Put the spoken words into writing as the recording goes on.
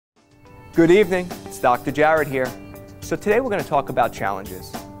Good evening, it's Dr. Jared here. So today we're going to talk about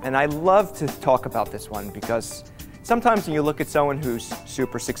challenges. And I love to talk about this one because sometimes when you look at someone who's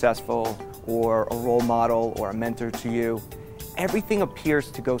super successful or a role model or a mentor to you, everything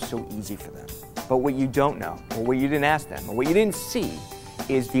appears to go so easy for them. But what you don't know, or what you didn't ask them, or what you didn't see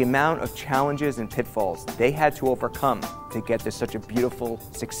is the amount of challenges and pitfalls they had to overcome to get to such a beautiful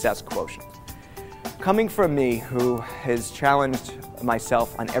success quotient. Coming from me, who has challenged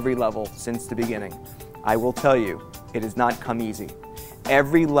myself on every level since the beginning, I will tell you, it has not come easy.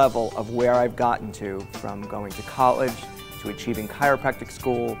 Every level of where I've gotten to, from going to college, to achieving chiropractic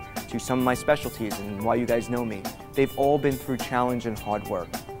school, to some of my specialties and why you guys know me, they've all been through challenge and hard work.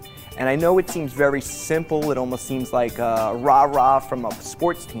 And I know it seems very simple, it almost seems like a rah-rah from a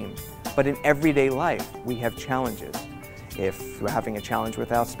sports team, but in everyday life, we have challenges. If we're having a challenge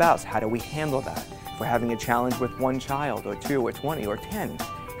with our spouse, how do we handle that? If we're having a challenge with one child, or 2, or 20, or 10,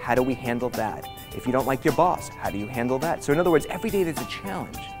 how do we handle that? If you don't like your boss, how do you handle that? So in other words, every day there's a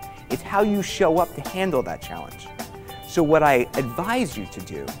challenge. It's how you show up to handle that challenge. So what I advise you to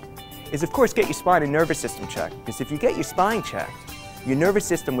do is, of course, get your spine and nervous system checked. Because if you get your spine checked, your nervous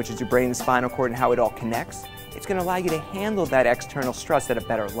system, which is your brain and spinal cord and how it all connects, it's going to allow you to handle that external stress at a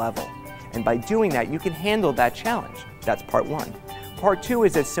better level. And by doing that, you can handle that challenge. That's part one. Part two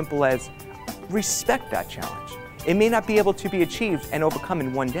is as simple as respect that challenge. It may not be able to be achieved and overcome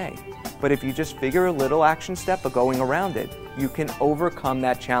in one day, but if you just figure a little action step of going around it, you can overcome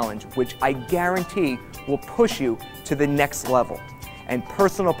that challenge, which I guarantee will push you to the next level. And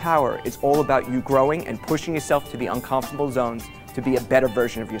personal power is all about you growing and pushing yourself to the uncomfortable zones to be a better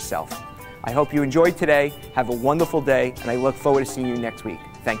version of yourself. I hope you enjoyed today. Have a wonderful day, and I look forward to seeing you next week.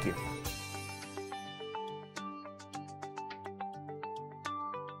 Thank you.